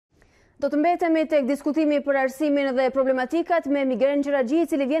Do të mbetemi tek diskutimi për arsimin dhe problematikat me Migen Qiraxhi, i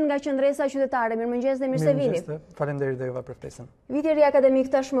cili vjen nga Qëndresa Qytetare. Mirëmëngjes dhe mirë se vini. Mirëmëngjes, faleminderit dhe juve për ftesën. Viti ri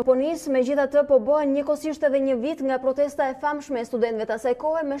akademik tashmë po nis, megjithatë po bëhen njëkohësisht edhe një vit nga protesta e famshme e studentëve të asaj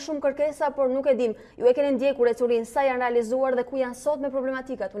kohe me shumë kërkesa, por nuk e dim. Ju e keni ndjekur ecurin sa janë realizuar dhe ku janë sot me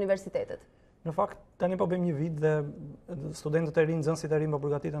problematikat universitetet? Në fakt, tani po bëjmë një vit dhe studentët e rinë, nxënësit e rinë po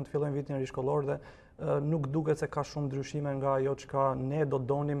përgatiten të fillojnë vitin e ri shkollor dhe nuk duket se ka shumë ndryshime nga ajo çka ne do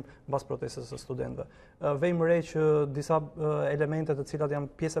donim mbas protestës së studentëve. Vejmë re që disa elemente të cilat janë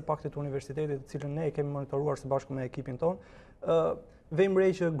pjesë e paktit të universitetit, të cilën ne e kemi monitoruar së bashku me ekipin tonë, vejmë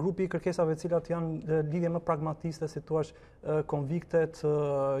re që grupi i kërkesave të cilat janë lidhje më pragmatiste, si thua, konviktet,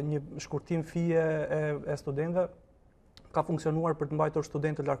 një shkurtim fije e studentëve, ka funksionuar për të mbajtur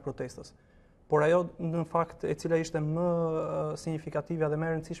studentët larg protestës. Por ajo, në fakt, e cila ishte më signifikative dhe më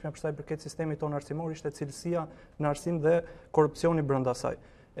e rëndësishme për sa i përket sistemit tonë arsimor, ishte cilësia në arsim dhe korrupsioni brenda saj,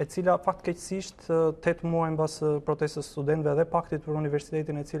 e cila fatkeqësisht 8 muaj mbas protestës së studentëve dhe paktit për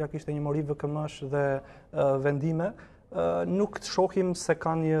universitetin, e cila kishte një mori VKM-sh dhe vendime, nuk shohim se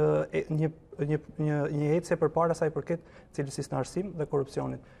ka një ecje përpara sa i përket cilësisë në arsim dhe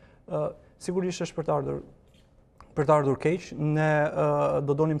korrupsionit. Sigurisht është për të ardhur keq, ne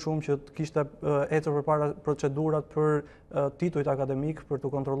do donim shumë që të kishte ecur përpara procedurat për titujt akademik për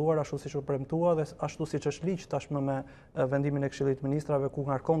të kontrolluar ashtu siç u premtua dhe ashtu siç është ligj tashmë me vendimin e Këshillit të Ministrave ku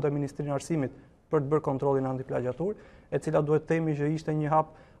ngarkonte Ministrinë e Arsimit për të bërë kontrollin antiplagjatur, e cila duhet themi që ishte një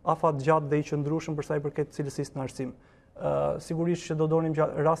hap afatgjatë dhe i qëndrueshëm për sa i përket cilësisë në arsim. Sigurisht që do donim që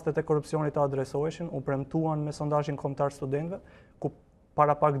rastet e korrupsionit të adresoheshin, u premtuan me sondazhin kombëtar studentëve, ku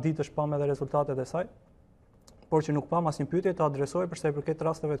para pak ditësh pam edhe rezultatet e saj, por që nuk pam asnjë pyetje të adresohej për sa i përket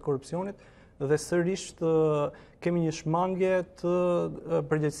rasteve të korrupsionit dhe sërish kemi një shmangje të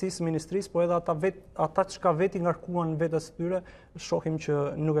përgjegjësisë ministrisë, po edhe ata çka veti ngarkuan vetes tyre, shohim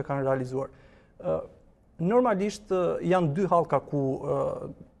që nuk e kanë realizuar. Normalisht janë dy hallka ku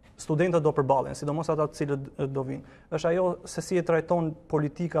studentët do përballen, sidomos ata të cilët do vinë. Është ajo se si e trajton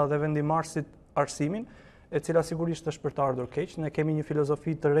politika dhe vendimarrësit arsimin, e cila sigurisht është për të ardhur keq. Ne kemi një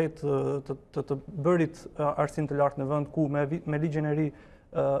filozofi të re të bërit arsim të lartë në vend ku me ligjin e ri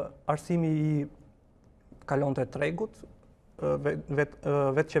arsimi i kalonte tregut,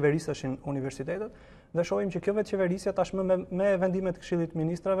 vetë qeveriseshin universitetet dhe shohim që kjo vetë qeverisja tashmë me vendimet të Këshillit të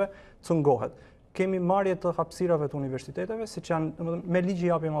Ministrave cungohet. Kemi marrje të hapësirave të universiteteve, siç janë me ligj i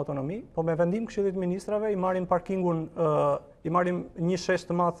japim autonomi, po me vendim Këshillit të Ministrave i marrim parkingun, i marrim një shesh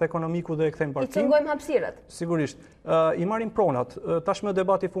të madh ekonomiku dhe e kthejmë parking. I cungojmë hapësirat. Sigurisht. I marrim pronat. Tashmë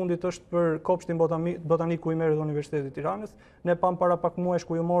debati i fundit është për kopshtin botanik ku i merret Universiteti i Tiranës. Ne pam para pak muajsh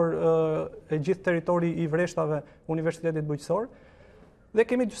ku ju mor e gjithë territori i vreshtave Universitetit Bujqësor dhe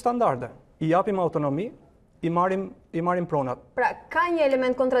kemi dy standarde. I japim autonomi, i marrim pronat. Pra, ka një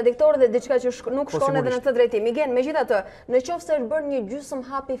element kontradiktor dhe diçka që nuk shkon edhe në këtë drejtim. Migen, megjithatë, në qoftë se është bërë një gjysmë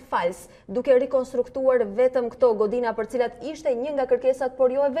hapi fals, duke rikonstruktuar vetëm këto godina për cilat ishte një nga kërkesat, por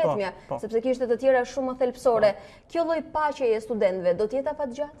jo e vetmja, sepse kishte të tjera shumë më thelpsore. Kjo lloj paqeje e studentëve do të jetë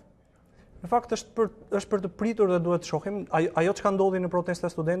afatgjatë? Në fakt është për të pritur dhe duhet të shohim. Ajo çka ndodhi në protestë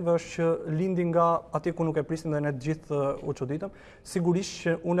e studentëve është që lindi nga atje ku nuk e prisnin dhe ne të gjithë u çuditëm. Sigurisht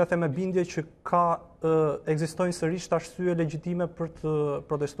që unë e them me bindje që ekzistojnë sërish arsye legjitime për të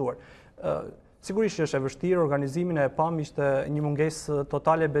protestuar. Sigurisht që është e vështirë, organizimin e pam ishte një mungesë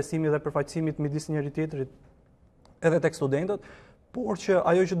totale besimi dhe përfaqësimit midis njëri tjetrit edhe tek studentët. Por që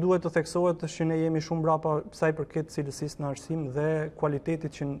ajo që duhet të theksohet është që ne jemi shumë mbrapa sa i përket cilësisë në arsim dhe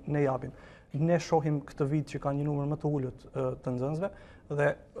kualitetit që ne japim. Ne shohim këtë vit që ka një numër më të ulët të nxënësve dhe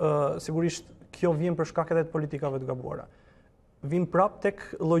sigurisht kjo vjen për shkak edhe të politikave të gabuara. Vin prap tek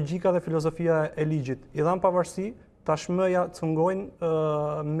logjika dhe filozofia e ligjit. I dhan pavarësi, tashmë ja cungojnë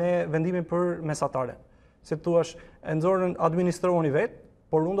me vendimin për mesatare. Si thua, e nxorën administroni vetë,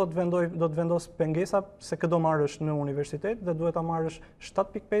 por unë do të vendos pengesa se këtë do marrësh në universitet dhe duhet ta marrësh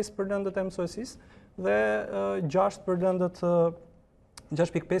 7.5 për lëndët e mësuesisë dhe 6 për lëndët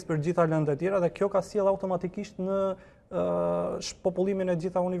 6.5 për gjitha lëndët e tjera dhe kjo ka sjell automatikisht në shpopullimin e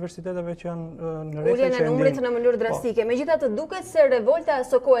gjitha universiteteve që janë në rreth. Uljen e numrit në mënyrë drastike. Megjithatë, duket se revolta e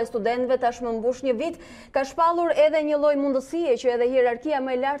së kohë e studentëve tashmë mbush një vit, ka shpallur edhe një lloj mundësie që edhe hierarkia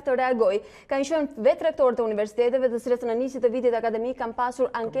më e lartë të reagojë. Kanë qenë vetë rektorët e universiteteve, të cilët në nisje të vitit akademik kanë pasur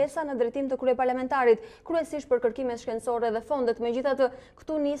ankesa në drejtim të kryeparlamentarit, kryesisht për kërkimet shkencore dhe fondet. Megjithatë,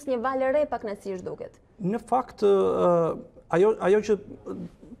 këtu nis një valë re pakënaqësisht duket. Në fakt, ajo që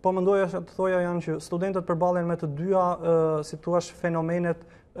po mendoja të thoja janë që studentët përballen me të dyja, si thua, fenomenet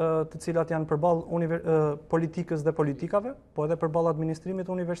të cilat janë përballë politikës dhe politikave, po edhe përballë administrimit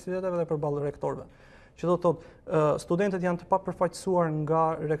të universiteteve dhe përballë rektorëve. që do të thotë studentët janë të papërfaqësuar nga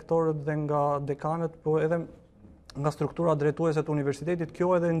rektorët dhe nga dekanët, po edhe nga struktura drejtuese të universitetit.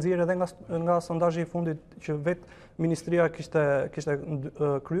 Kjo edhe nxjerr edhe nga sondazhi i fundit që vetë ministria kishte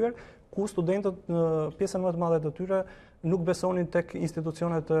kryer, ku studentët në pjesën më të madhe të tyre nuk besonin tek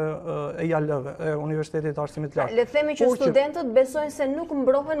institucionet e IAL-ve, e Universitetit të Arsimit të Lartë. Le të themi që studentët besojnë se nuk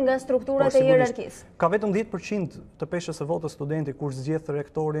mbrohen nga strukturat e hierarkisë. Ka vetëm 10% të peshës së votës studenti kur zgjedh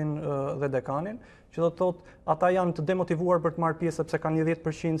rektorin dhe dekanin, që do të thotë ata janë të demotivuar për të marrë pjesë sepse kanë një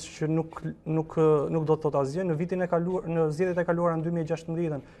 10% që nuk do të thotë asgjë. Në vitin e kaluar, në zgjedhjet e kaluara në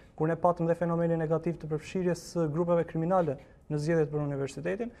 2016, kur ne patëm dhe fenomeni negativ të përfshirjes së grupeve kriminale në zgjedhjet për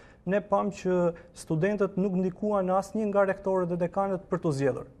universitetin, ne pam që studentët nuk ndikuan në asnjë nga rektorët dhe dekanët për të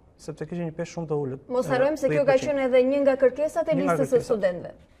zgjedhur, sepse kishin një peshë shumë të ulët. Mos harrojmë se kjo ka qenë edhe një nga kërkesat e listës së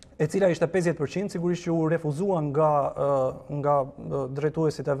studentëve, e cila ishte 50%, sigurisht që u refuzuan nga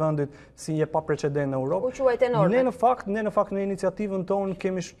drejtuesit e vendit si një paprecedent në Europë. U quajtë enorme. Ne në fakt në iniciativën tonë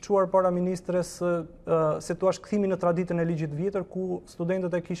kemi çuar para ministres se thua kthimin në traditën e ligjit vjetër, ku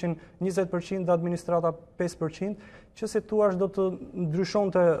studentët e kishin 20% dhe administrata 5%, që se thua do të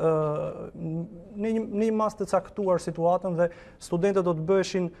ndryshonte në një mas të caktuar situatën dhe studentët do të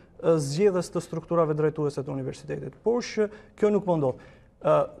bëheshin zgjedhës të strukturave drejtuese të universitetit. Por që kjo nuk po ndodh.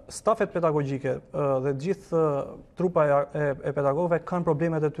 Stafet pedagogjike dhe gjithë trupa e pedagogëve kanë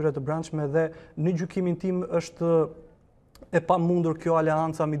problemet e tyre të brendshme dhe në gjykimin tim është e pamundur kjo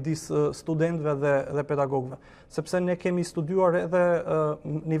aleanca midis studentëve dhe pedagogëve, sepse ne kemi studiuar edhe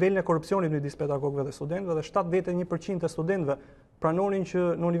nivelin e korrupsionit midis pedagogëve dhe studentëve dhe 71% e studentëve pranonin që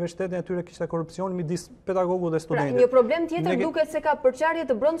në universitetin e tyre kishte korrupsion midis pedagogu dhe studentit. Pra, një problem tjetër duket se ka përçarje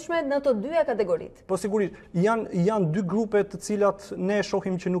të brendshme në të dyja kategoritë. Po sigurisht, janë dy grupe të cilat ne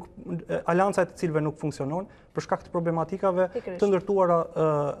shohim që aleanca e të cilëve nuk funksionon për shkak të problematikave të ndërtuara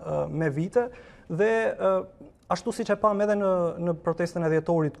me vite dhe ashtu siç e pam edhe në protestën e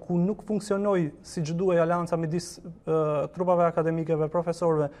dhjetorit, ku nuk funksionoi siç duhej aleanca midis trupave akademikeve,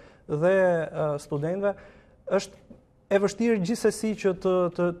 profesorëve dhe studentëve, është e vështirë gjithsesi që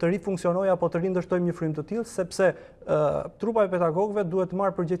të rifunksionojë apo të rindërtojmë një frymë të tillë, sepse trupa e pedagogëve duhet të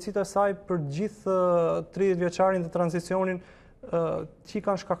marrë përgjegjësitë e saj për gjithë 30 vjeçarin dhe tranzicionin që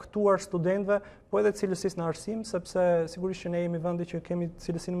kanë shkaktuar studentëve, po edhe cilësisë në arsim, sepse sigurisht që ne jemi vendi që kemi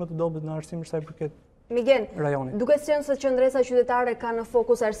cilësinë më të dobët në arsim sa i përket Migen, rajonit. Duke qenë se Qëndresa Qytetare ka në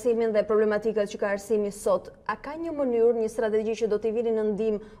fokus arsimin dhe problematikat që ka arsimi sot, a ka një mënyrë, një strategji që do t'i vini në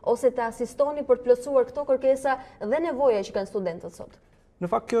ndihmë ose të asistoni për të plotësuar këto kërkesa dhe nevoja që kanë studentët sot?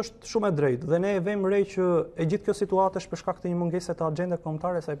 Në fakt kjo është shumë e drejtë dhe ne e vëmë re që e gjithë kjo situatë është për shkak të një mungese të agjende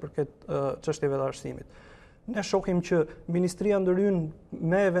kombëtare sa i përket çështjeve të arsimit. Ne shohim që ministria ndërhyn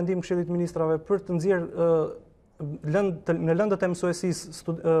me vendim Këshillit të Ministrave për të nxjerrë në lëndët e mësuesisë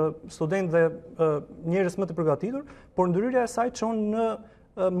studentë dhe njerëz më të përgatitur, por ndryrja e saj çon në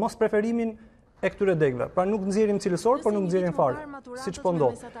mos preferimin e këtyre degëve. Pra nuk nxjerrim cilësor, por nuk nxjerrim fare, siç po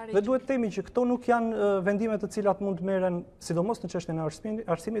ndodh. Dhe duhet të themi që këto nuk janë vendime të cilat mund të merren, sidomos në çështjen e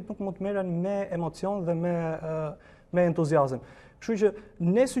arsimit, nuk mund të merren me emocion dhe me entuziazëm. Kështu që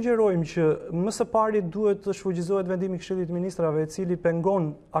ne sugjerojmë që më së pari duhet të shfuqizohet vendimi i Këshillit të Ministrave, i cili pengon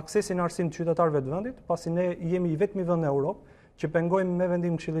aksesin në arsim të qytetarëve të vendit, pasi ne jemi i vetmi vend në Europë që pengojmë me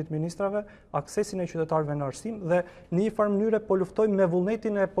vendim të Këshillit të Ministrave aksesin e qytetarëve në arsim dhe në një farë mënyrë po luftojmë me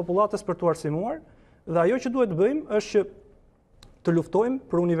vullnetin e popullatës për të arsimuar, dhe ajo që duhet bëjmë është që të luftojmë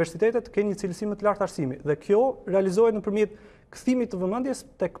për universitetet të kenë një cilësi më të lartë arsimi dhe kjo realizohet nëpërmjet kthimit të vëmendjes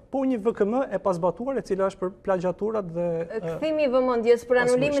tek po një VKM e pazbatuar, e cila është për plagjaturat dhe kthimi i vëmendjes për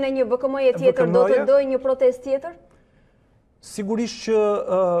anulimin e një VKM-je tjetër do të ndojë një protestë tjetër? Sigurisht që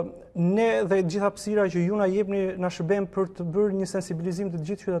ne dhe gjitha hapësira që ju na jepni na shërben për të bërë një sensibilizim të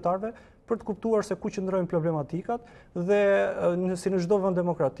gjithë qytetarëve për të kuptuar se ku qëndrojnë problematikat dhe si në çdo vend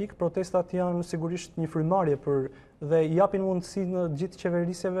demokratik, protestat janë sigurisht një frymarrje dhe japin mundësi në gjithë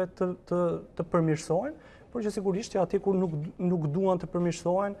qeverisjeve të përmirësohen, por që sigurisht që atje kur nuk duan të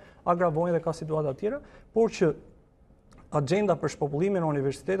përmirësohen, agravojnë dhe ka situata tjera, por që agenda për shpopullimin e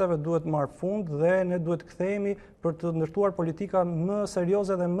universiteteve duhet marrë fund dhe ne duhet kthehemi për të ndërtuar politika më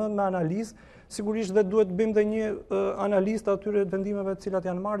serioze dhe më me analizë. Sigurisht dhe duhet bëjmë dhe një analizë të atyre vendimeve të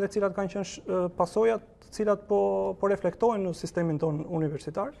cilat janë marrë dhe cilat kanë qenë pasojat të cilat po reflektojnë në sistemin tonë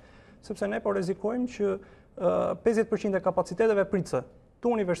universitar, sepse ne po rrezikojmë që 50% e kapaciteteve pritëse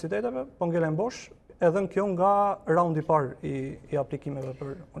të universiteteve po ngelen bosh, edhe në kjo nga raundi parë i aplikimeve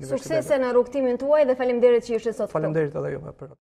për universitetet. Suksese në rrugtimin tuaj dhe faleminderit që ishte sot këtu. Faleminderit edhe juve për